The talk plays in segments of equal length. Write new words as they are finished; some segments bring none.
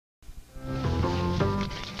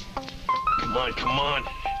come on.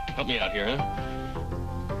 Help me out here, huh?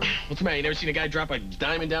 What's the matter? You never seen a guy drop a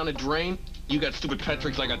diamond down a drain? You got stupid pet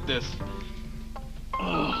tricks, I got this.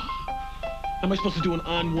 Oh. How am I supposed to do an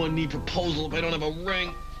on-one-knee proposal if I don't have a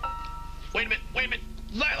ring? Wait a minute.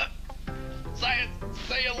 Zyla!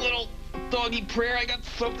 Say a little doggy prayer. I got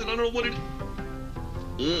something. I don't know what it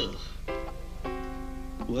is. Ugh.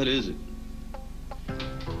 What is it?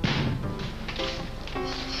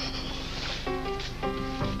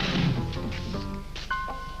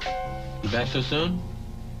 You back so soon?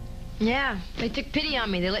 Yeah, they took pity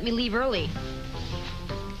on me. They let me leave early.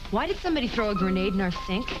 Why did somebody throw a grenade in our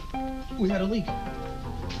sink? We had a leak.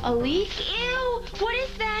 A leak? Ew! What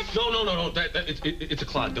is that? No. It's a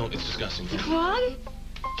clog. It's disgusting. It's a clog?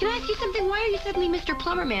 Can I ask you something? Why are you suddenly Mr.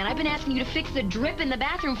 Plumber Man? I've been asking you to fix the drip in the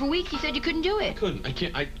bathroom for weeks. You said you couldn't do it. I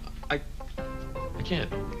can't. I can't.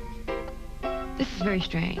 This is very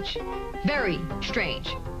strange. Very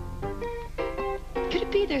strange. Could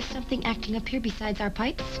it be there's something acting up here besides our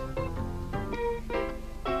pipes?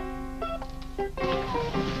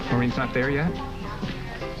 Maureen's not there yet?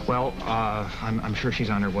 Well, I'm sure she's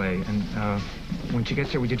on her way. And when she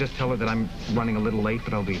gets here, would you just tell her that I'm running a little late,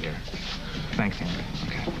 but I'll be there. Thanks, Henry.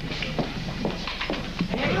 Okay.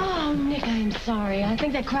 Oh, Nick, I'm sorry. I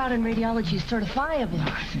think that crowd in radiology is certifiable.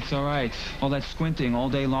 It's all right. All that squinting all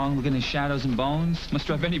day long, looking at shadows and bones, must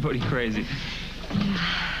drive anybody crazy.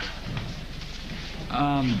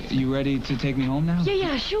 You ready to take me home now?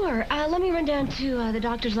 Yeah, sure. Let me run down to the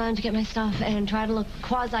doctor's lounge to get my stuff and try to look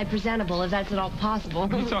quasi-presentable, if that's at all possible.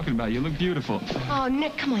 What are you talking about? You look beautiful. Oh,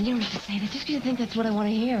 Nick, come on. You don't have to say that just because you think that's what I want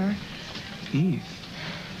to hear. Eve,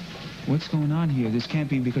 what's going on here? This can't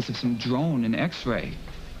be because of some drone and X-ray.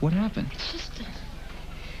 What happened? It's just...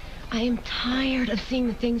 I am tired of seeing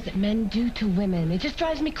the things that men do to women. It just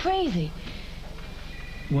drives me crazy.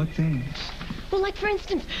 What things? Well, like, for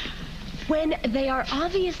instance... when they are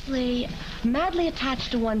obviously madly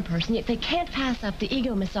attached to one person, yet they can't pass up the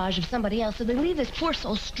ego massage of somebody else, so they leave this poor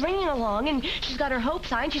soul stringing along, and she's got her hopes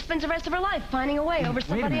high, and she spends the rest of her life pining away over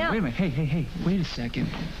somebody else. Wait a minute. Hey, wait a second.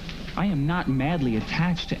 I am not madly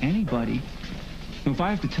attached to anybody. If I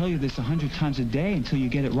have to tell you this 100 times a day until you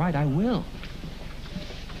get it right, I will.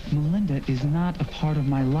 Melinda is not a part of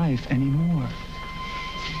my life anymore.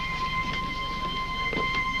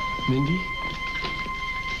 Mindy,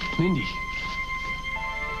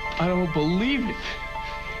 I don't believe it.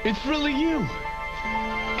 It's really you.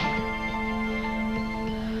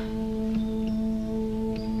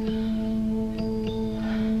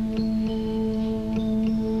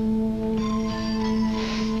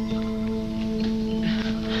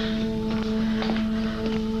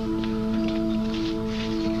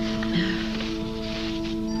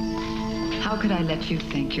 How could I let you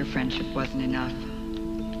think your friendship wasn't enough?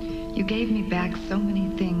 You gave me back so many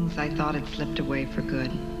things I thought had slipped away for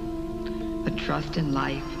good. A trust in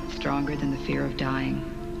life stronger than the fear of dying.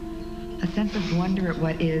 A sense of wonder at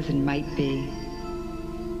what is and might be.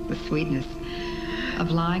 The sweetness of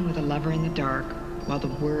lying with a lover in the dark while the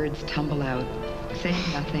words tumble out,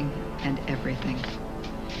 saying nothing and everything.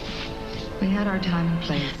 We had our time and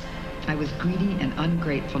place. I was greedy and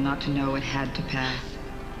ungrateful not to know it had to pass.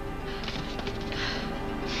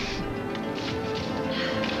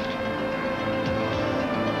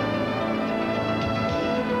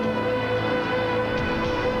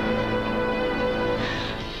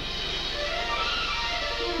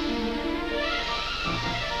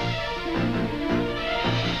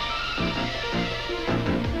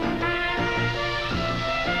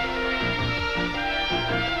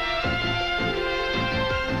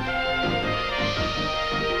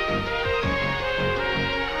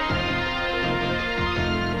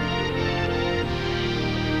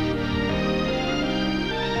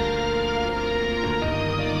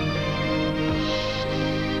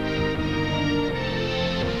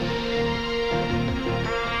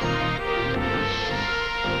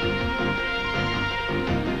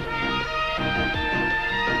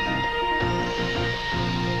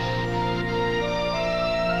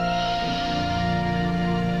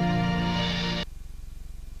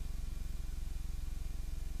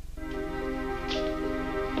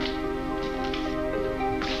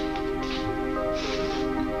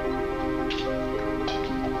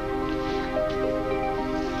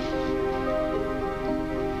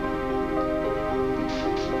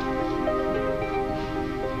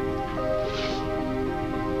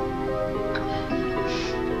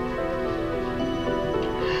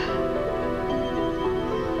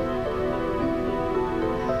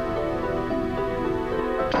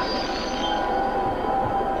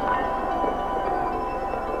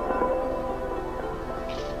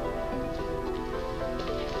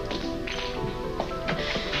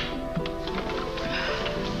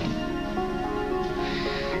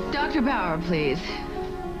 Dr. Bauer, please.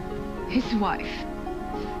 His wife.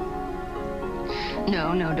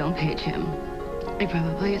 No, don't page him. He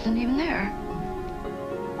probably isn't even there.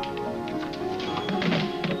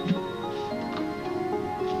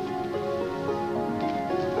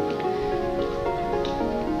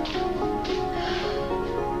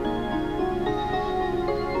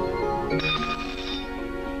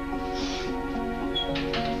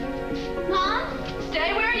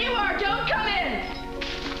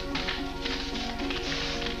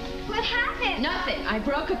 I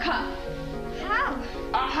broke a cup. How?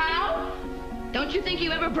 How? Don't you think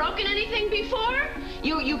you ever broken anything before?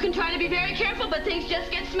 You can try to be very careful, but things just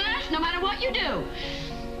get smashed no matter what you do.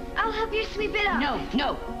 I'll help you sweep it up.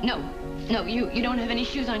 No, you don't have any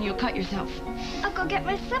shoes on. You'll cut yourself. I'll go get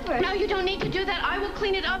my slippers. No, you don't need to do that. I will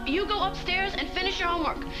clean it up. You go upstairs and finish your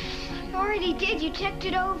homework. I already did. You checked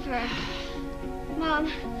it over. Mom,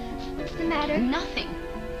 what's the matter? Nothing.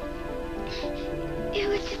 It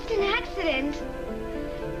was just an accident.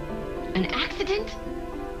 An accident?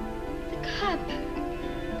 The cup.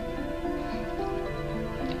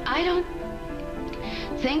 I don't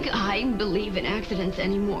think I believe in accidents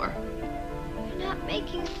anymore. You're not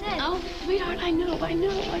making sense. Oh, sweetheart, I know.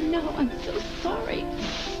 I'm so sorry.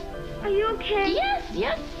 Are you okay?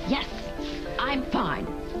 Yes. I'm fine.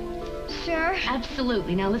 Sure?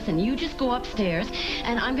 Absolutely. Now, listen, you just go upstairs,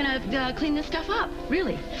 and I'm gonna clean this stuff up.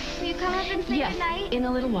 Really. Will you come up and say Yes, goodnight? in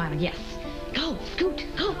a little while, yes. Go, Scoot,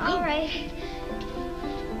 go. All right.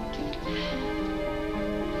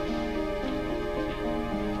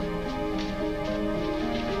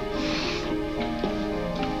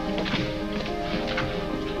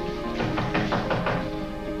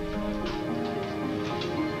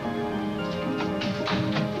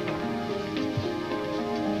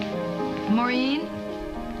 Maureen?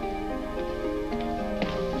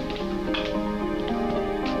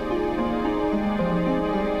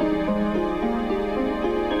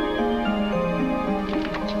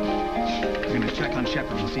 I'm going to check on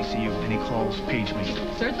Shepard in CCU. Any calls, page me.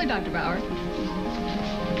 Certainly, Dr. Bauer.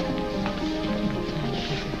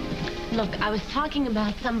 Look, I was talking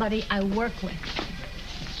about somebody I work with.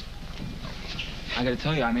 I gotta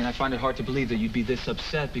tell you, I find it hard to believe that you'd be this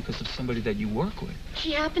upset because of somebody that you work with.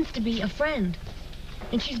 She happens to be a friend.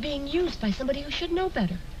 And she's being used by somebody who should know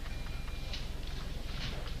better.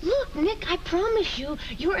 Look, Nick, I promise you,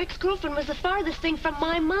 your ex-girlfriend was the farthest thing from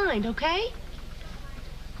my mind, okay?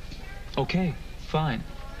 Okay, fine.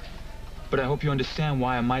 But I hope you understand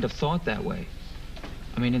why I might have thought that way.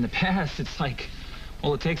 In the past, it's like,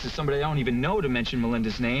 all it takes is somebody I don't even know to mention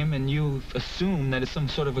Melinda's name, and you assume that it's some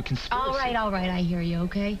sort of a conspiracy. All right, I hear you,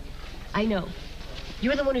 okay? I know.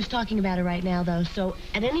 You're the one who's talking about it right now, though, so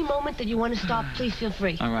at any moment that you want to stop, please feel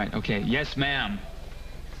free. All right, okay. Yes, ma'am.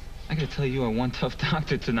 I gotta tell you are one tough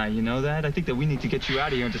doctor tonight, you know that? I think that we need to get you out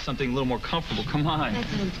of here into something a little more comfortable. Come on. That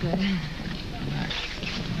sounds good. Relax.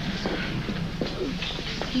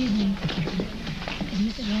 Excuse me. Is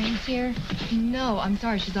Mrs. Raines here? No, I'm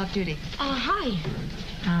sorry. She's off duty. Hi.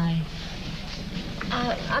 Hi.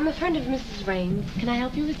 I'm a friend of Mrs. Raines. Can I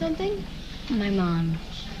help you with something? My mom,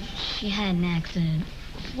 she had an accident.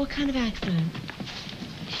 What kind of accident?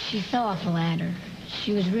 She fell off a ladder.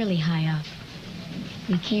 She was really high up.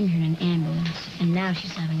 We came here in an ambulance, and now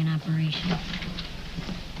she's having an operation.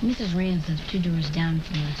 Mrs. Raines lives 2 doors down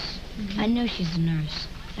from us. I know she's a nurse.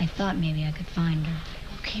 I thought maybe I could find her.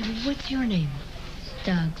 Okay, well, what's your name?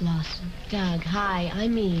 Doug Lawson. Doug, hi,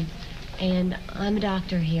 I'm Eve. And I'm a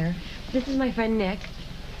doctor here. This is my friend Nick.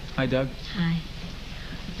 Hi, Doug. Hi.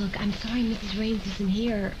 Look, I'm sorry Mrs. Raines isn't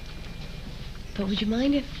here. But would you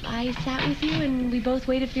mind if I sat with you and we both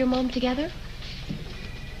waited for your mom together?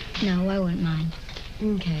 No, I wouldn't mind.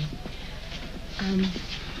 Okay. I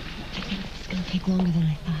think this is going to take longer than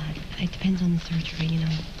I thought. It depends on the surgery, you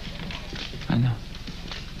know. I know.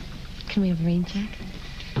 Can we have a rain check?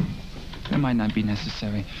 It might not be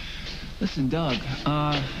necessary. Listen, Doug,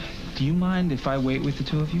 do you mind if I wait with the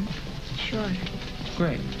two of you? Sure.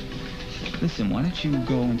 Great. Listen, why don't you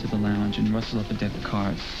go into the lounge and rustle up a deck of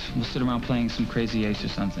cards? We'll sit around playing some Crazy Eights or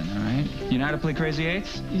something, all right? You know how to play Crazy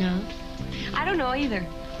Eights? No. I don't know either.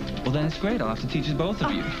 Well, then it's great. I'll have to teach you both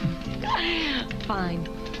of you. Fine.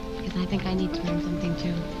 Because I think I need to learn something,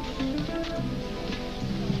 too.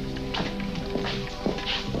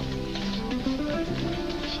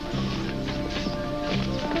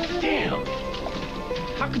 Damn!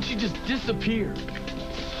 How could she just disappear?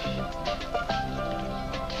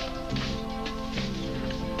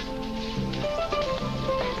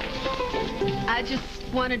 I just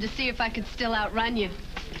wanted to see if I could still outrun you.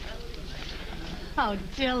 Oh,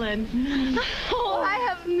 Dylan. Oh, I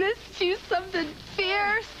have missed you something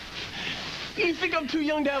fierce. You think I'm too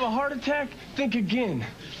young to have a heart attack? Think again.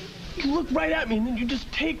 You look right at me and then you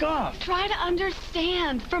just take off. Try to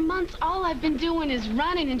understand. For months, all I've been doing is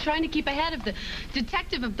running and trying to keep ahead of the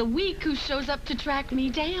detective of the week who shows up to track me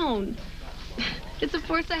down. It's a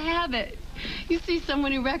force of habit. You see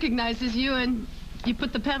someone who recognizes you and you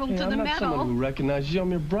put the pedal to the I'm not metal. someone who recognizes you.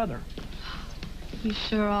 I'm your brother. You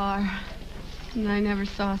sure are. And I never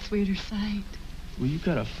saw a sweeter sight. Well, you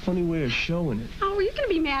got a funny way of showing it. Oh, are you going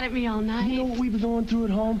to be mad at me all night? You know what we've been going through at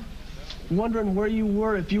home? Wondering where you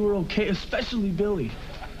were, if you were okay, especially Billy.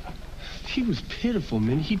 He was pitiful,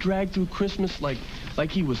 Minnie. He dragged through Christmas like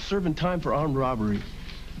he was serving time for armed robbery.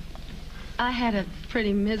 I had a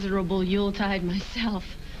pretty miserable Yuletide myself.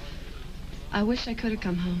 I wish I could have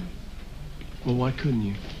come home. Well, why couldn't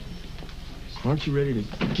you? Aren't you ready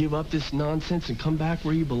to give up this nonsense and come back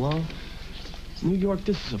where you belong? New York,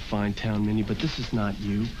 this is a fine town, Minnie, but this is not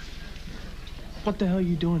you. What the hell are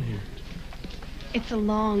you doing here? It's a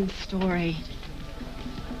long story.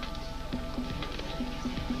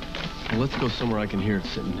 Well, let's go somewhere I can hear it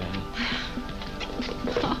sitting down.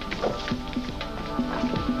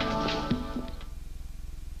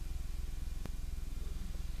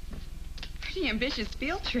 Pretty ambitious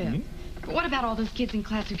field trip. But what about all those kids in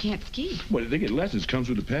class who can't ski? Well, they get lessons. Comes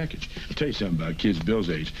with the package. I'll tell you something about kids Bill's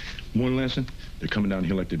age. One lesson, they're coming down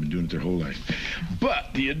here like they've been doing it their whole life.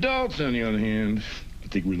 But the adults, on the other hand, I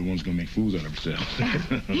think we're the ones going to make fools out of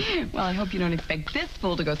ourselves. Well, I hope you don't expect this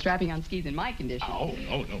fool to go strapping on skis in my condition. Oh,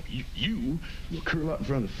 no. You will curl up in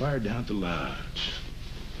front of the fire down at the lodge.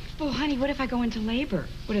 Well, honey, what if I go into labor?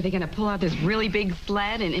 What, are they going to pull out this really big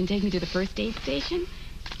sled and take me to the first aid station?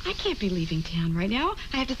 I can't be leaving town right now.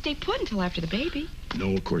 I have to stay put until after the baby.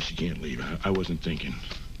 No, of course you can't leave. I wasn't thinking.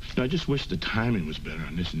 No, I just wish the timing was better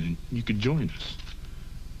on this, and then you could join us.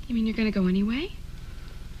 You mean you're going to go anyway?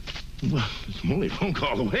 Well, it's only a phone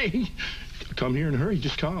call away. Come here in a hurry,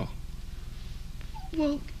 just call.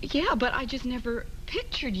 Well, yeah, but I just never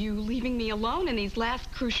pictured you leaving me alone in these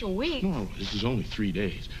last crucial weeks. No, this is only 3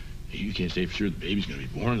 days. You can't say for sure the baby's going to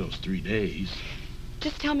be born those 3 days.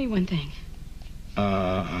 Just tell me one thing.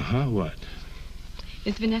 What?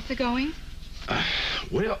 Is Vanessa going?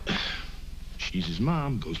 Well, she's his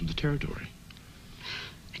mom, goes with the territory.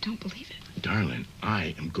 I don't believe it. Darling,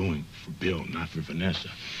 I am going for Bill, not for Vanessa.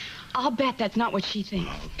 I'll bet that's not what she thinks.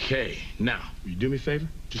 Okay. Now, will you do me a favor?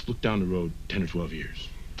 Just look down the road 10 or 12 years.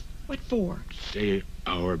 What for? Say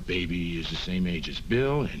our baby is the same age as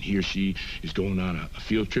Bill, and he or she is going on a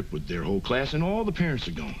field trip with their whole class, and all the parents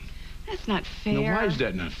are going. That's not fair. Now, why is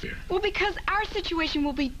that not fair? Well, because our situation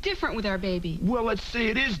will be different with our baby. Well, let's say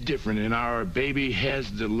it is different, and our baby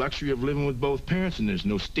has the luxury of living with both parents, and there's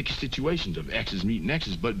no sticky situations of X's meeting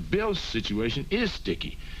X's, but Bill's situation is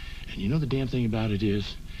sticky. And you know the damn thing about it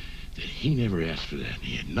is that he never asked for that.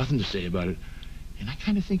 He had nothing to say about it, and I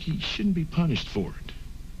kind of think he shouldn't be punished for it.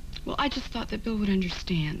 Well, I just thought that Bill would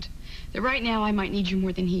understand. That right now I might need you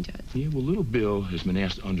more than he does. Yeah, well, little Bill has been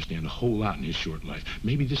asked to understand a whole lot in his short life.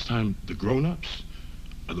 Maybe this time the grown-ups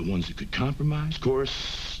are the ones that could compromise. Of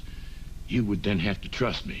course, you would then have to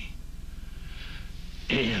trust me.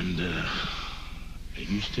 And,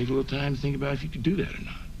 maybe you should take a little time to think about if you could do that or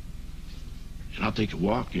not. And I'll take a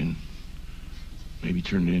walk and maybe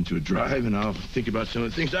turn it into a drive, and I'll think about some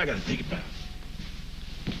of the things I gotta think about.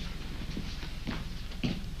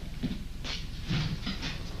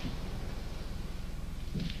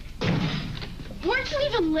 Weren't you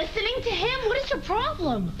even listening to him? What is your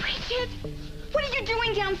problem? Bridget, what are you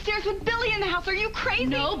doing downstairs with Billy in the house? Are you crazy?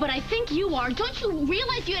 No, but I think you are. Don't you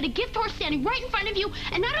realize you had a gift horse standing right in front of you,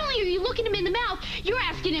 and not only are you looking him in the mouth, you're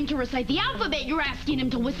asking him to recite the alphabet, you're asking him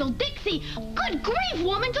to whistle Dixie. Good grief,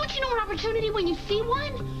 woman! Don't you know an opportunity when you see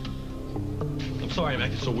one? I'm sorry I'm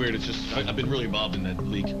acting so weird. It's just, I've been really involved in that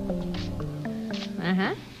leak.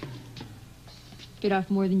 Uh-huh. Bit off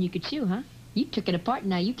more than you could chew, huh? You took it apart, and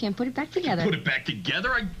now you can't put it back together. Put it back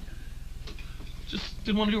together? I just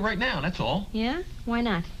didn't want to do it right now, that's all. Yeah? Why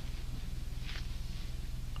not?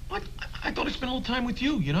 I thought I'd spend a little time with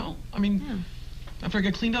you, you know? I mean, after I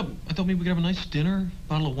got cleaned up, I thought maybe we could have a nice dinner,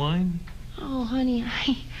 bottle of wine. Oh, honey,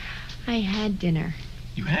 I had dinner.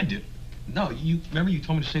 You had dinner? No, remember you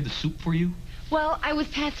told me to save the soup for you? Well, I was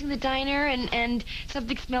passing the diner, and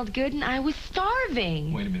something smelled good, and I was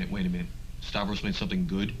starving. Wait a minute. Stavros made something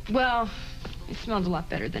good? Well, it smelled a lot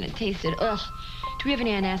better than it tasted. Ugh. Do we have any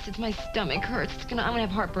antacids? My stomach hurts. I'm gonna have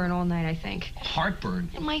heartburn all night, I think. Heartburn?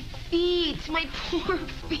 And my feet. My poor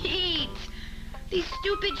feet. These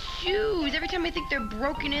stupid shoes. Every time I think they're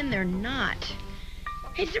broken in, they're not.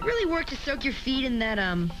 Hey, does it really work to soak your feet in that,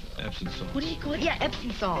 Epsom salts. What do you call it? Yeah,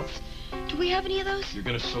 Epsom salts. Do we have any of those? You're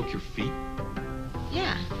gonna soak your feet?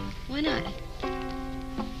 Yeah. Why not?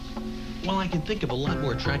 Well, I can think of a lot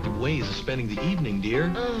more attractive ways of spending the evening, dear.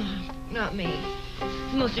 Not me.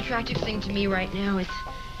 The most attractive thing to me right now is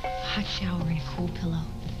a hot shower and a cool pillow.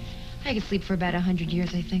 I could sleep for about 100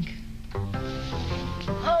 years, I think.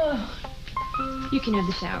 Oh, you can have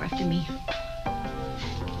the shower after me.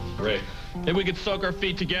 Great. Maybe we could soak our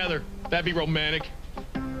feet together. That'd be romantic.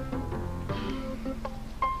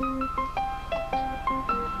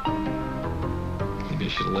 Maybe I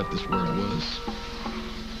should have left this where it was.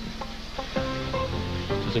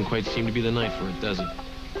 Doesn't quite seem to be the night for it, does it?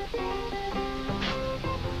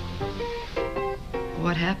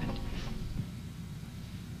 What happened?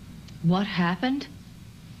 What happened?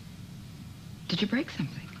 Did you break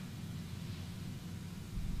something?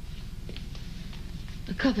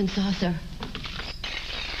 A cup and saucer.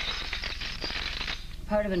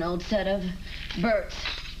 Part of an old set of Bert's.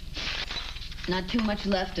 Not too much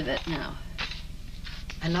left of it now.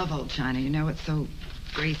 I love old china. You know, it's so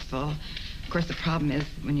graceful. Of course, the problem is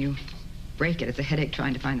when you break it, it's a headache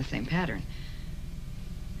trying to find the same pattern.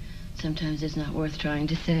 Sometimes it's not worth trying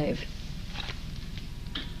to save.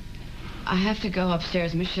 I have to go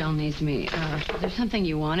upstairs. Michelle needs me. Is there something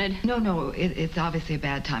you wanted? No, it's obviously a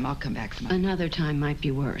bad time. I'll come back some other. Another time might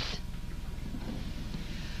be worse.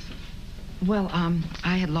 Well,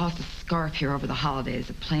 I had lost a scarf here over the holidays,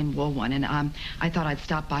 a plain wool one, and I thought I'd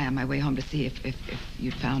stop by on my way home to see if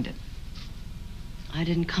you'd found it. I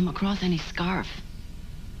didn't come across any scarf.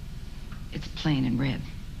 It's plain and red.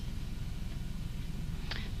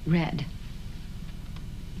 Red?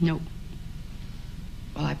 Nope.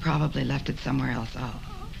 Well, I probably left it somewhere else.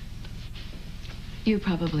 You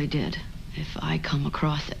probably did. If I come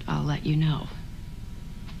across it, I'll let you know.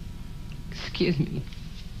 Excuse me.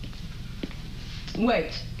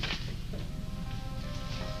 Wait.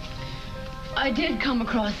 I did come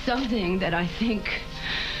across something that I think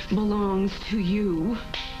belongs to you.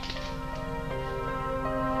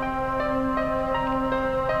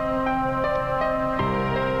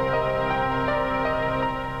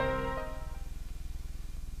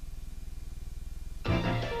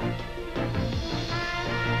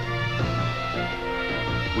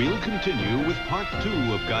 We'll continue with part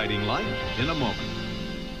 2 of Guiding Light in a moment.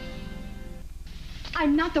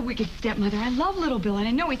 I'm not the wicked stepmother. I love little Bill, and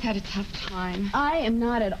I know he's had a tough time. I am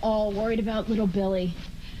not at all worried about little Billy.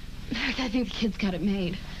 In fact, I think the kid's got it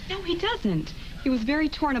made. No, he doesn't. He was very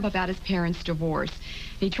torn up about his parents' divorce.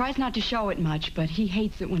 He tries not to show it much, but he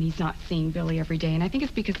hates it when he's not seeing Billy every day, and I think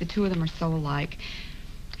it's because the two of them are so alike.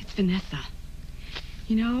 It's Vanessa.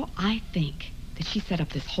 You know, I think that she set up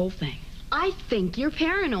this whole thing. I think you're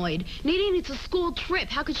paranoid. Nadine, it's a school trip.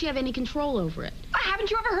 How could she have any control over it? Haven't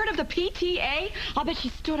you ever heard of the PTA? I'll bet she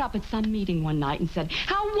stood up at some meeting one night and said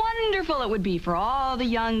how wonderful it would be for all the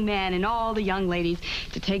young men and all the young ladies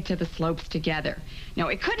to take to the slopes together. No,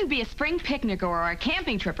 it couldn't be a spring picnic or a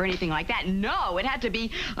camping trip or anything like that. No, it had to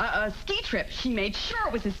be a ski trip. She made sure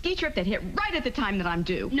it was a ski trip that hit right at the time that I'm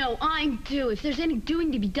due. No, I'm due. If there's any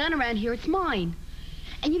doing to be done around here, it's mine.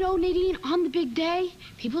 And you know, Nadine, on the big day,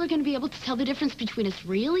 people are going to be able to tell the difference between us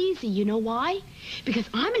real easy. You know why? Because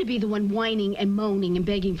I'm going to be the one whining and moaning and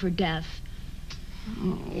begging for death.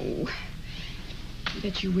 Oh, I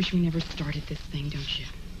bet you wish we never started this thing, don't you?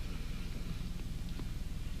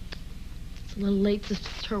 It's a little late to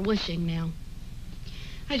start wishing now.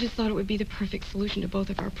 I just thought it would be the perfect solution to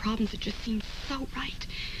both of our problems. It just seems so right.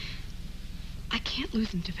 I can't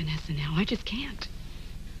lose him to Vanessa now. I just can't.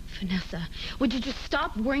 Vanessa, would you just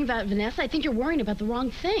stop worrying about Vanessa? I think you're worrying about the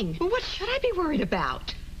wrong thing. Well, what should I be worried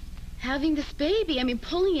about? Having this baby. I mean,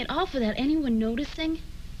 pulling it off without anyone noticing.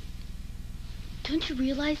 Don't you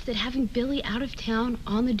realize that having Billy out of town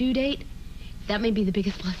on the due date, that may be the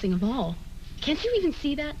biggest blessing of all? Can't you even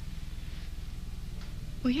see that?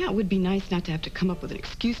 Well, yeah, it would be nice not to have to come up with an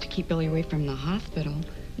excuse to keep Billy away from the hospital.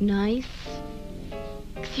 Nice?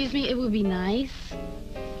 Excuse me, it would be nice.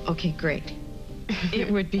 Okay, great.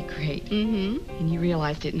 It would be great. Mm-hmm. And you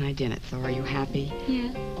realized it and I didn't, so are you happy?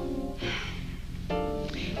 Yeah.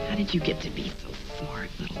 How did you get to be so smart,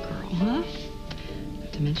 little girl, huh?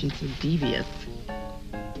 Not to mention so devious.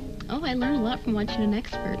 Oh, I learned a lot from watching an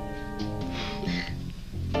expert.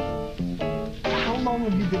 How long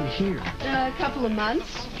have you been here? A couple of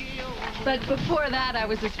months. But before that, I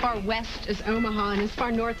was as far west as Omaha and as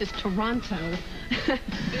far north as Toronto.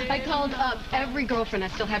 I called up every girlfriend I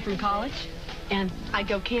still had from college. And I'd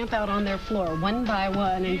go camp out on their floor one by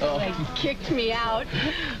one until they kicked me out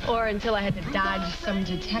or until I had to dodge some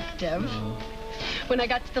detective. When I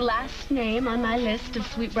got to the last name on my list of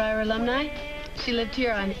Sweetbriar alumni, she lived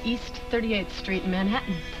here on East 38th Street in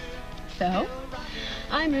Manhattan. So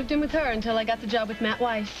I moved in with her until I got the job with Matt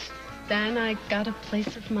Weiss. then I got a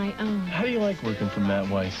place of my own. How do you like working for Matt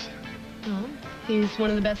Weiss? Well, he's one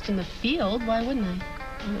of the best in the field. Why wouldn't I?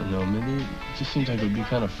 I don't know, Mindy. It just seems like it would be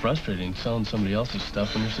kind of frustrating selling somebody else's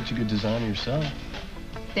stuff when you're such a good designer yourself.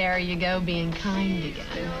 There you go, being kind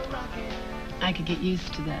again. I could get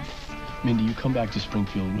used to this. Mindy, you come back to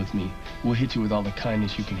Springfield with me. We'll hit you with all the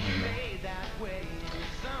kindness you can handle.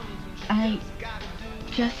 I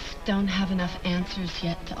just don't have enough answers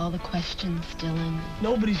yet to all the questions, Dylan.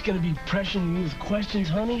 Nobody's gonna be pressuring you with questions,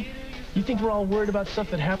 honey. You think we're all worried about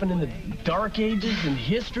stuff that happened in the Dark Ages and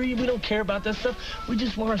history? We don't care about that stuff. We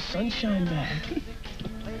just want our sunshine back.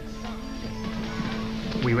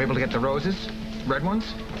 Were you able to get the roses? Red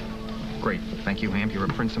ones? Great. Thank you, Ham. You're a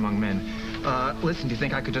prince among men. Listen, do you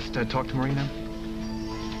think I could just talk to Marina?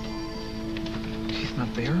 She's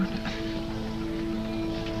not there?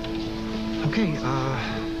 Okay,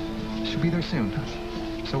 she'll be there soon.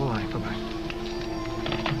 So will I. Bye-bye.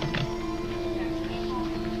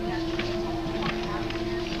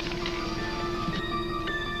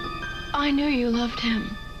 I knew you loved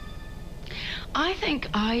him. I think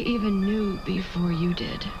I even knew before you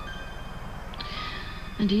did.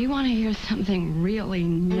 And do you want to hear something really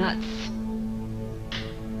nuts?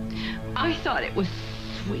 I thought it was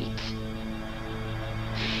sweet.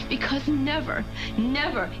 Because never,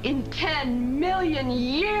 never in 10 million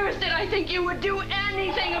years did I think you would do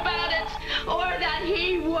anything about it, or that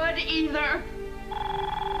he would either.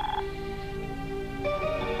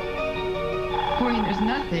 Maureen, there's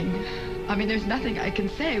nothing. I mean, there's nothing I can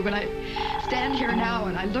say when I stand here now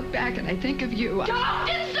and I look back and I think of you. Don't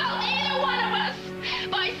insult either one of us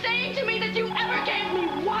by saying to me that you ever gave me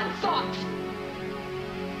one thought.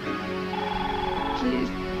 Please,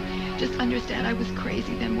 just understand I was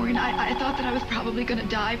crazy then, Maureen. I thought that I was probably going to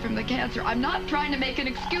die from the cancer. I'm not trying to make an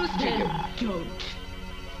excuse to you. Don't.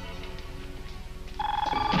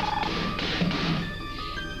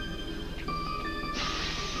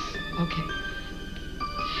 Okay.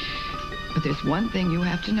 But there's one thing you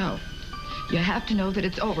have to know. You have to know that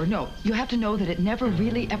it's over. No, you have to know that it never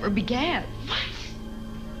really ever began.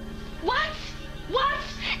 What? What?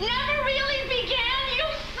 Never really began? You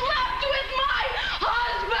slept with my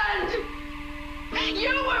husband!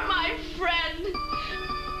 You were my friend.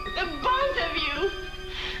 The both of you.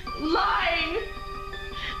 Lying.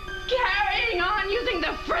 Carrying on, using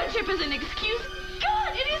the friendship as an excuse.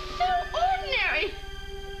 God, it is so ordinary.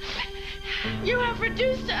 You have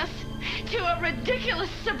reduced us to a ridiculous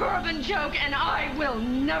suburban joke, and I will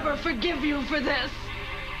never forgive you for this.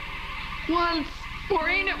 Once.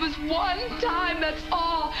 Maureen, it was one time, that's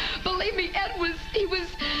all. Believe me, it was me.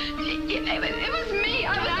 I was the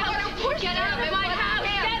one who pushed Get out of my house!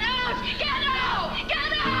 Get out! Get out!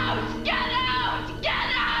 Get out! Get out! Get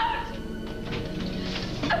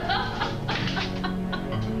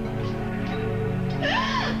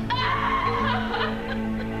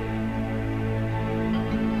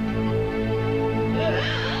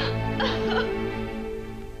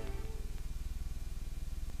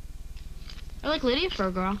I like Lydia for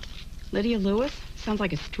a girl. Lydia Lewis? Sounds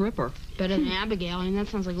like a stripper. Better than Abigail. I mean, that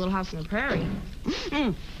sounds like Little House on the Prairie.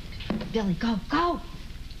 Billy, go. Go!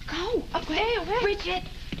 Away. Bridget!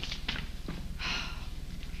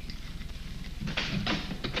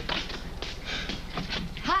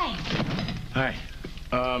 Hi. Hi.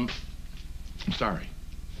 I'm sorry.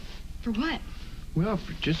 For what? Well,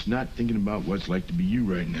 for just not thinking about what it's like to be you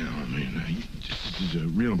right now. I mean, this is a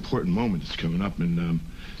real important moment that's coming up, and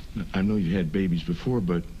I know you had babies before,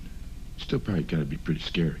 but still probably got to be pretty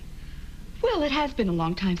scary. Well, it has been a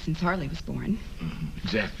long time since Harley was born.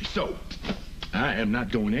 Exactly. So, I am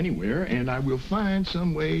not going anywhere, and I will find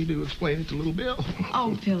some way to explain it to little Bill.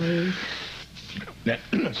 Oh, Billy. Now,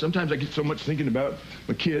 sometimes I get so much thinking about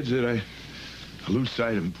my kids that I lose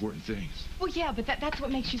sight of important things. Well, yeah, but that's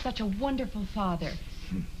what makes you such a wonderful father.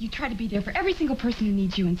 You try to be there for every single person who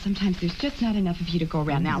needs you, and sometimes there's just not enough of you to go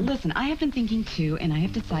around. Now, listen, I have been thinking, too, and I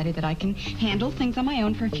have decided that I can handle things on my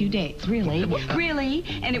own for a few days. Really. Really.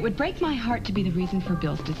 And it would break my heart to be the reason for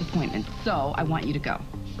Bill's disappointment. So, I want you to go.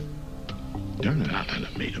 Darn it, I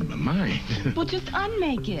made up my mind. Well, just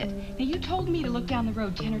unmake it. Now, you told me to look down the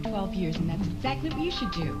road 10 or 12 years, and that's exactly what you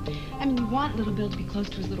should do. I mean, you want little Bill to be close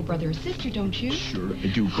to his little brother or sister, don't you? Sure, I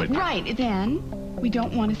do, but... Right, then, we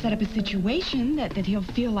don't want to set up a situation that he'll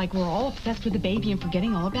feel like we're all obsessed with the baby and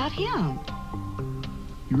forgetting all about him.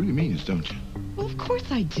 You really mean this, don't you? Well, of course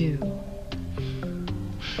I do.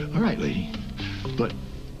 All right, lady. But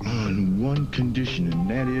on one condition, and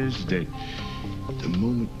that is that the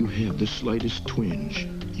moment you have the slightest twinge,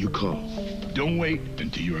 you call. Don't wait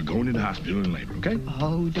until you are going to the hospital in labor, okay?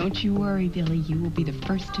 Oh, don't you worry, Billy. You will be the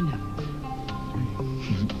first to know.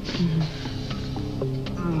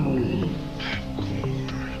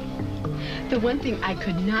 The one thing I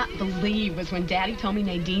could not believe was when Daddy told me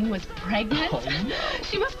Nadine was pregnant. Oh, no.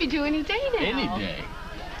 She must be due any day now. Any day.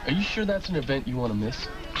 Are you sure that's an event you want to miss?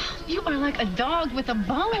 You are like a dog with a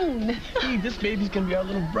bone. Hey, this baby's gonna be our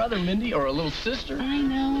little brother, Mindy, or a little sister. I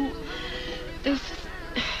know. There's just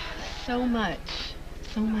so much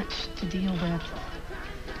to deal with.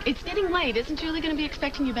 It's getting late. Isn't Julie going to be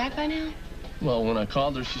expecting you back by now? Well, when I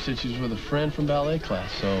called her, she said she was with a friend from ballet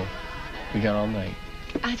class, so we got all night.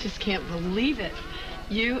 I just can't believe it.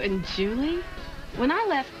 You and Julie? When I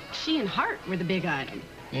left, she and Hart were the big item.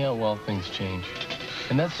 Yeah, well, things change.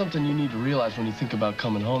 And that's something you need to realize when you think about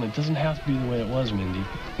coming home. It doesn't have to be the way it was, Mindy.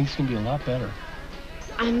 Things can be a lot better.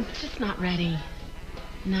 I'm just not ready.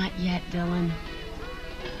 Not yet, Dylan.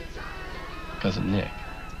 Cousin Nick.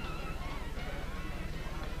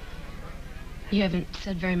 You haven't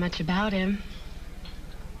said very much about him.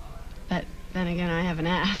 But then again, I haven't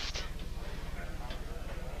asked.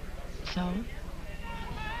 So,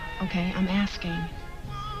 okay, I'm asking.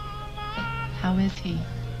 How is he?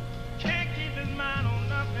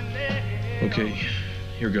 Okay,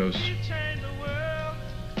 here goes.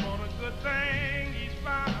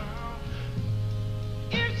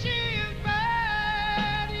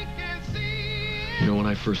 You know, when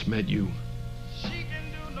I first met you,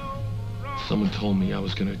 someone told me I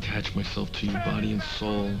was going to attach myself to you body and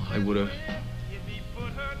soul. I would have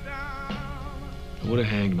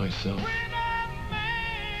hanged myself.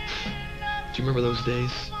 Do you remember those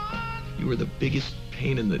days? You were the biggest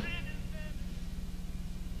pain in the...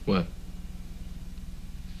 What?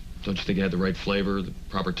 Don't you think I had the right flavor, the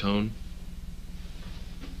proper tone?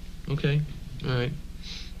 Okay, all right.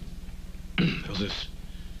 How's this?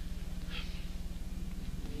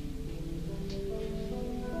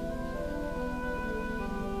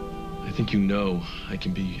 I think you know I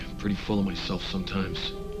can be pretty full of myself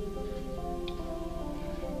sometimes.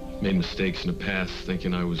 Made mistakes in the past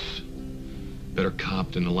thinking I was a better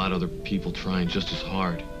cop than a lot of other people trying just as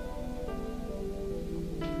hard.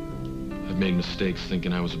 I've made mistakes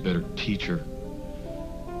thinking I was a better teacher.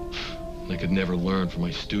 And I could never learn from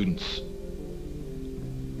my students.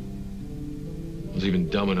 I was even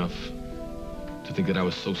dumb enough to think that I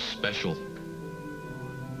was so special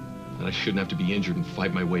that I shouldn't have to be injured and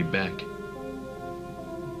fight my way back.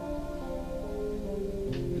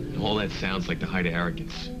 And all that sounds like the height of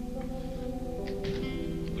arrogance.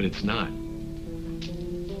 But it's not.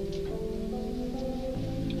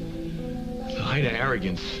 The height of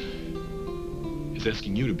arrogance is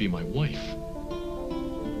asking you to be my wife.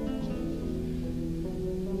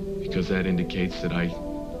 Because that indicates that I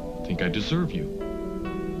think I deserve you.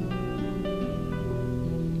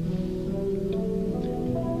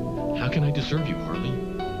 How can I deserve you, Harley?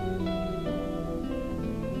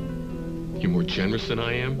 You're more generous than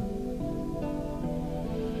I am.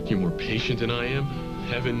 You're more patient than I am.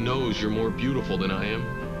 Heaven knows you're more beautiful than I am.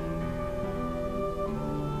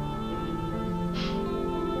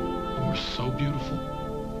 You're so beautiful.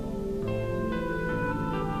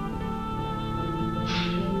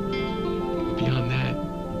 Beyond that,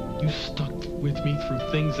 you stuck with me through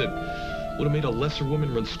things that would have made a lesser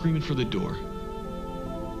woman run screaming for the door.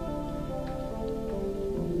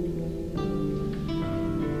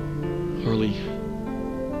 Harley,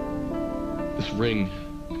 this ring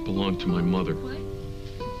belonged to my mother. What?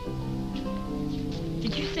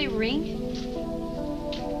 Did you say ring?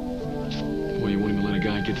 Boy, you won't even let a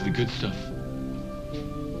guy get to the good stuff.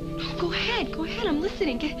 Oh, go ahead, I'm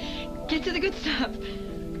listening. Get to the good stuff.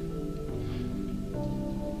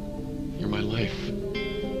 You're my life.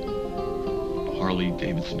 Harley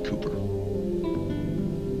Davidson Cooper.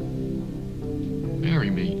 Marry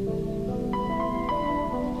me.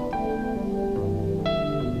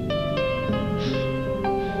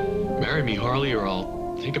 Marry me, Harley, or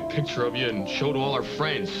I'll take a picture of you and show it to all our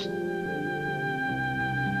friends. Is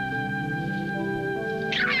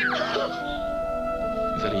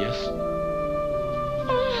that a yes?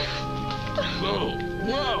 Whoa,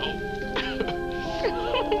 whoa!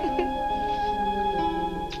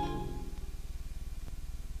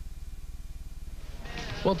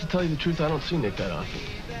 Well, to tell you the truth, I don't see Nick that often.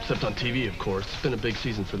 Except on TV, of course. It's been a big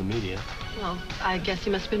season for the media. Well, I guess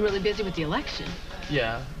he must have been really busy with the election.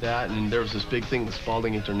 Yeah, that, and there was this big thing with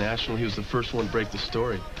Spalding International. He was the first one to break the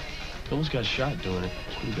story. He almost got shot doing it.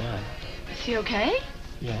 It's pretty bad. Is he okay?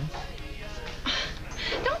 Yeah.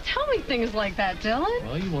 Don't tell me things like that, Dylan.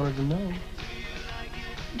 Well, you wanted to know.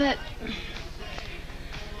 But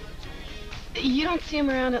you don't see him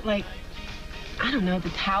around at, like, I don't know, the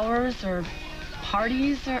towers or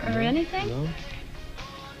parties or anything? No.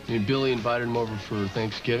 I mean, Billy invited him over for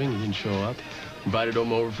Thanksgiving. He didn't show up. Invited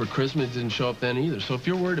him over for Christmas. Didn't show up then either. So if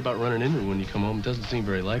you're worried about running into him when you come home, it doesn't seem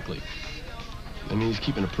very likely. I mean, he's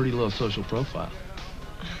keeping a pretty low social profile.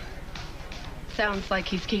 Sounds like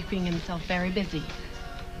he's keeping himself very busy.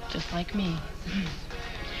 Just like me.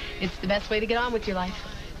 It's the best way to get on with your life.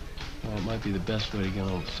 Well, it might be the best way to get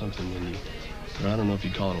on with something, Mindy. But I don't know if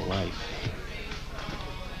you'd call it a life.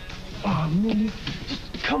 Oh, Mindy, just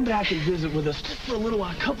come back and visit with us just for a little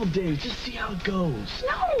while, a couple days. Just see how it goes.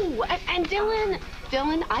 No! And Dylan,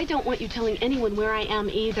 I don't want you telling anyone where I am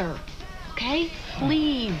either. Okay?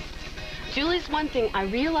 Please. Julie's one thing. I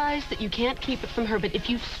realize that you can't keep it from her, but if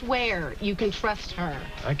you swear, you can trust her.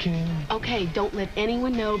 I can. Okay, don't let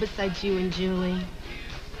anyone know besides you and Julie.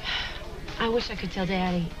 I wish I could tell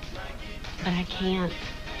Daddy, but I can't.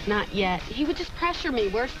 Not yet. He would just pressure me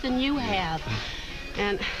worse than you have.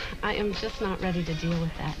 And I am just not ready to deal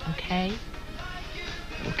with that, okay?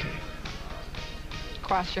 Okay.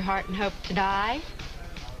 Cross your heart and hope to die?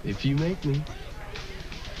 If you make me.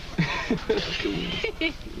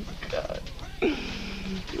 God. I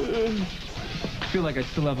feel like I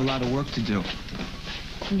still have a lot of work to do.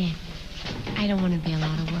 Nick, I don't want to be a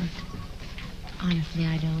lot of work. Honestly,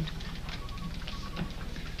 I don't.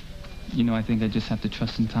 You know, I think I just have to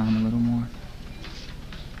trust in time a little more.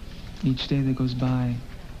 Each day that goes by,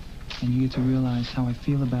 and you get to realize how I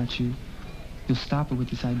feel about you, you'll stop it with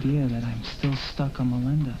this idea that I'm still stuck on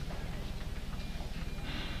Melinda.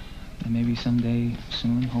 And maybe someday,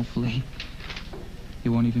 soon, hopefully, it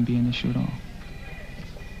won't even be an issue at all.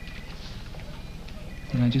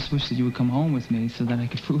 And I just wish that you would come home with me so that I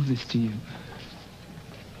could prove this to you.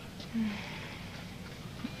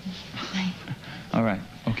 All right,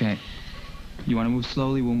 okay. You want to move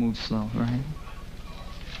slowly, we'll move slow, right?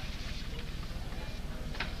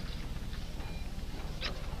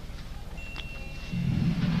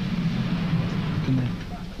 Good night.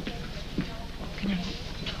 Good night.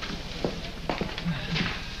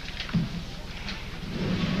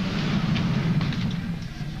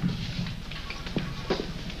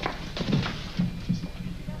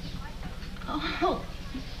 Oh.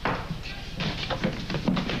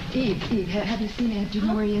 Eve, have you seen Ed? Do you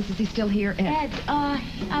know where he is? Is he still here? Ed,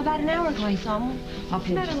 about an hour ago I saw him. I'll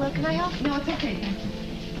page Better look. Can I help? No, it's okay.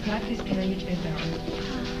 Could I please page Ed Barrow?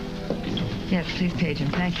 Yes, please page him.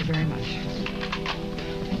 Thank you very much.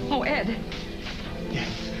 Oh, Ed. Yes.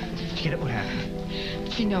 Did you get it? What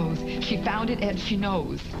happened? She knows. She found it, Ed. She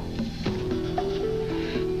knows.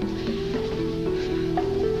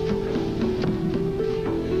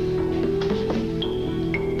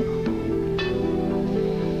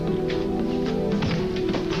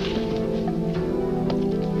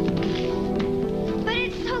 But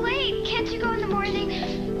it's so late. Can't you go in the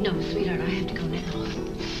morning? No, sweetheart, I have to go now.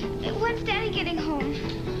 When's Daddy getting home?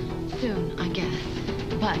 Soon, I guess.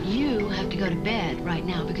 But you have to go to bed right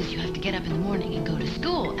now because you have to get up in the morning and go to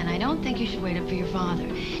school. And I don't think you should wait up for your father.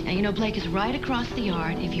 Now, you know, Blake is right across the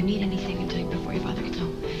yard. If you need anything, I'll tell you before your father gets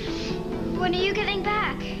home. When are you getting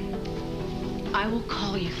back? I will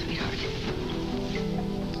call you, sweetheart.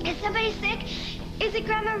 Is somebody sick? Is it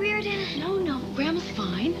Grandma Reardon? No, Grandma's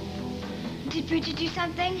fine. Did Bridget do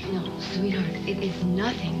something? No, sweetheart, it is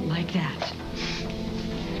nothing like that.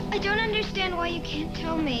 I don't understand why you can't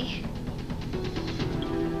tell me.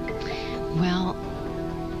 Well,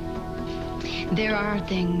 there are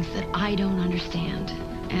things that I don't understand.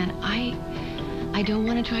 And I don't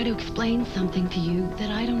want to try to explain something to you that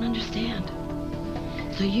I don't understand.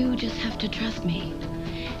 So you just have to trust me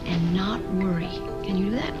and not worry. Can you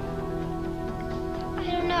do that? I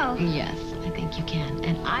don't know. Yes, I think you can.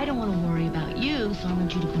 And I don't want to worry about you, so I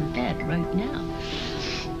want you to go to bed right now.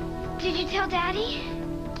 Did you tell Daddy?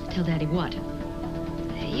 Tell Daddy what?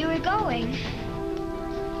 You were going.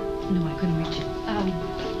 No, I couldn't reach it.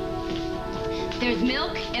 There's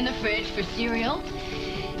milk in the fridge for cereal.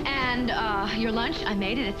 And your lunch, I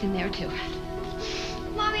made it. It's in there, too.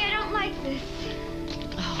 Mommy, I don't like this.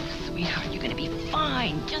 Oh, sweetheart, you're going to be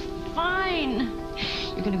fine. Just fine.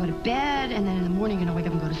 You're going to go to bed, and then in the morning you're going to wake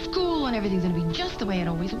up and go to school, and everything's going to be just the way it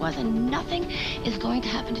always was, and nothing is going to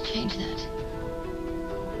happen to change that.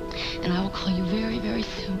 And I will call you very, very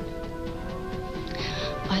soon.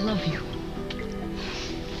 I love you.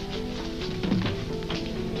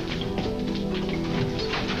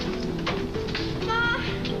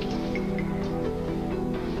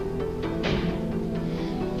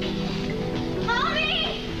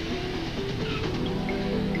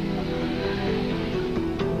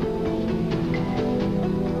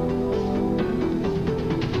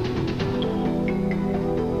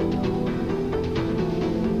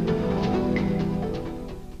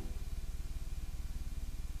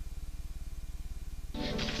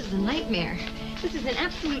 nightmare. This is an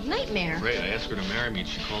absolute nightmare. Great, I asked her to marry me and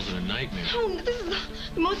she calls it a nightmare. Oh, this is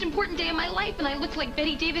the most important day of my life, and I look like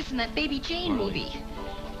Betty Davis in that Baby Jane Marley, movie.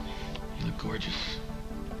 You look gorgeous.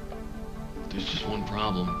 There's just one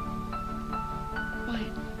problem. What?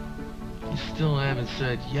 You still haven't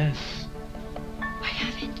said yes. I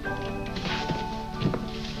haven't.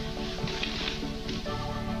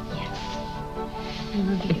 Yes. I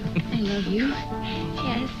love you. I love you.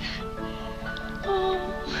 Yes. Oh.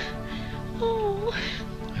 Oh.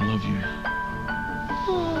 I love you.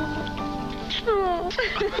 Oh.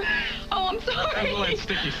 Oh, I'm sorry. All that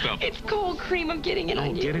sticky stuff. It's cold cream. I'm getting it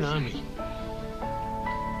on you. Get it on me.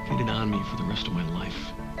 Get it on me for the rest of my life.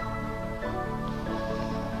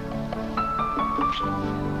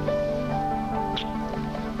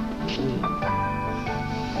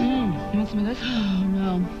 You want some of this? Oh,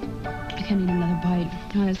 no. I can't eat another bite.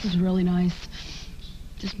 Oh, this is really nice.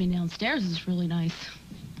 Just being downstairs is really nice.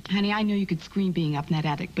 Honey, I know you could scream being up in that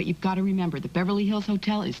attic, but you've got to remember the Beverly Hills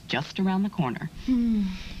Hotel is just around the corner.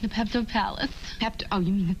 The Pepto Palace. Oh,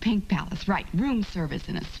 you mean the Pink Palace. Right. Room service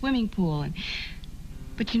and a swimming pool.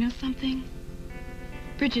 But you know something?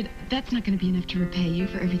 Bridget, that's not going to be enough to repay you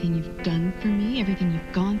for everything you've done for me, everything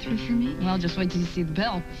you've gone through for me. Well, just wait till you see the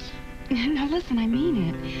bill. No, listen, I mean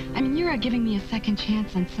it. I mean, you're giving me a second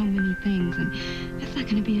chance on so many things, and that's not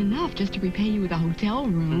going to be enough just to repay you with a hotel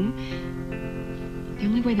room. The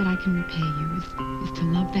only way that I can repay you is to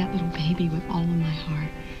love that little baby with all of my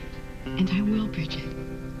heart. And I will, Bridget.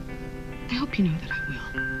 I hope you know that I will.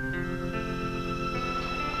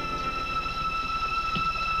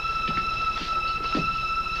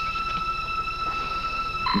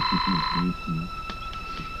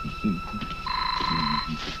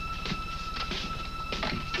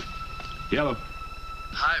 Yellow.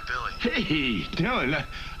 Hi, Billy. Hey, Dylan.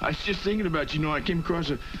 I was just thinking about you. You know, I came across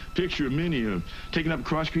a picture of Minnie taking up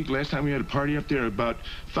Cross Creek last time we had a party up there about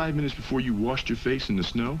 5 minutes before you washed your face in the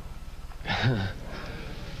snow.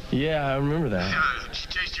 Yeah, I remember that. Yeah, she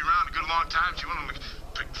chased you around a good long time. She wanted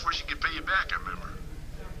to, before she could pay you back, I remember.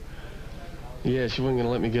 Yeah, she wasn't going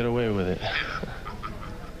to let me get away with it.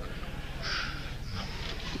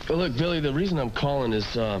 Look, Billy, the reason I'm calling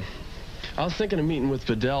is, I was thinking of meeting with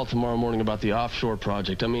Fidel tomorrow morning about the offshore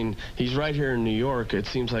project. I mean, he's right here in New York. It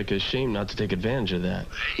seems like a shame not to take advantage of that.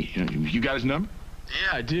 Hey, you got his number?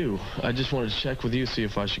 Yeah, I do. I just wanted to check with you, see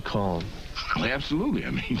if I should call him. Well, absolutely.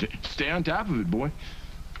 I mean, stay on top of it, boy.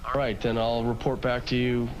 All right, then I'll report back to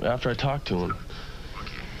you after I talk to him.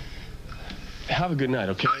 Okay. Have a good night,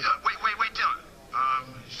 okay? Wait, Dylan.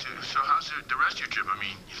 So how's the rest of your trip? I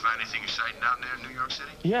mean, you find anything exciting out there in New York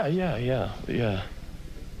City?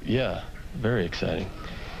 Yeah. Very exciting.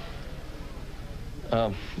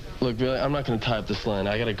 Look, Billy, I'm not going to tie up this line.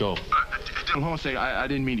 I got to go. Hold on a second. I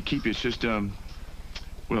didn't mean to keep you. It's just,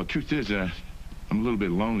 well, truth is, I'm a little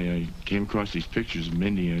bit lonely. I came across these pictures of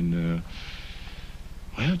Mindy and,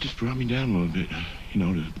 well, it just brought me down a little bit, you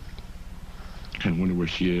know, to kind of wonder where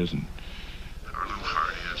she is and how her little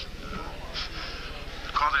heart is.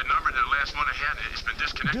 Call that number, the last one I had, it's been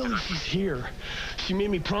disconnected. Billy, she's here. She made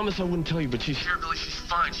me promise I wouldn't tell you, but she's here, Billy. She's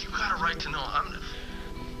fine. You got a right to know.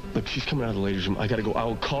 Look, she's coming out of the ladies' room. I got to go. I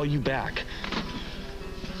will call you back.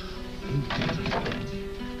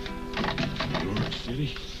 New York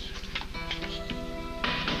City.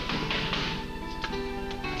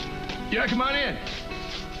 Yeah, come on in.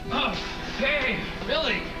 Oh, hey,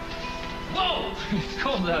 Billy. Whoa, it's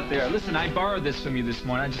cold out there. Listen, I borrowed this from you this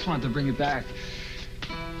morning. I just wanted to bring it back.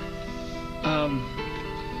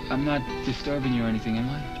 I'm not disturbing you or anything, am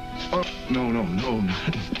I? Oh, no,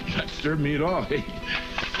 not disturbing me at all. Hey.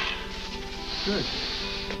 Good.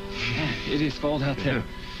 Yeah, it is cold out there.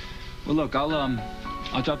 Well, look, I'll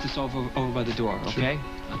drop this over by the door, okay?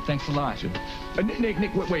 Sure. Thanks a lot. Sure. Nick,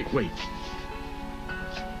 wait.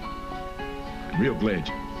 I'm real glad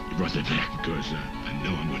you brought that back because I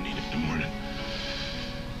know I'm going to need it in the morning.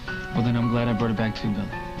 Well, then I'm glad I brought it back too, Billy.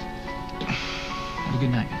 Have a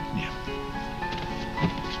good night. Yeah.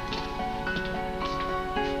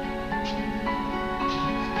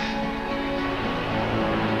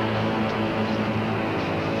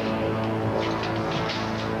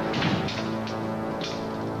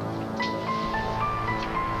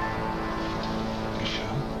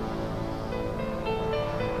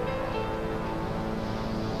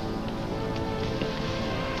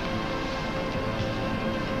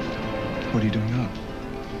 What are you doing up?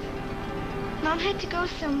 Mom had to go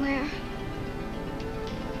somewhere.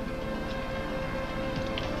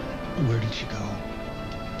 Where did she go?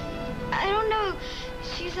 I don't know.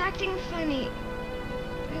 She's acting funny.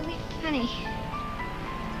 Really funny.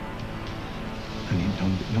 Honey,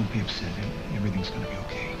 don't be upset. Everything's gonna be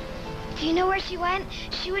okay. Do you know where she went?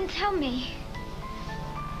 She wouldn't tell me.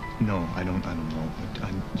 No, I don't know.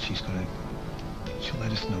 But she'll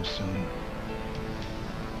let us know soon.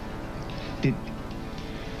 Did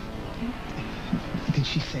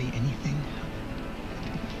she say anything?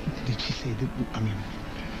 Did she say that,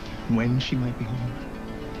 when she might be home?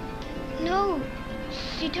 No.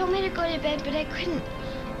 She told me to go to bed, but I couldn't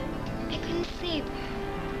sleep.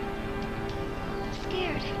 I'm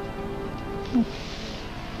scared. No.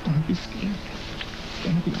 Don't be scared. It's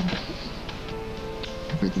gonna be all right.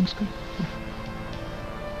 Everything's good.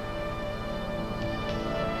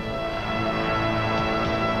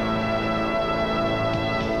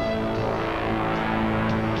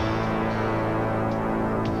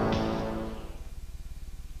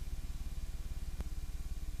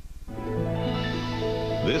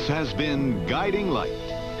 This has been Guiding Light.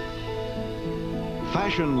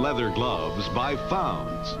 Fashion leather gloves by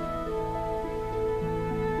Founds.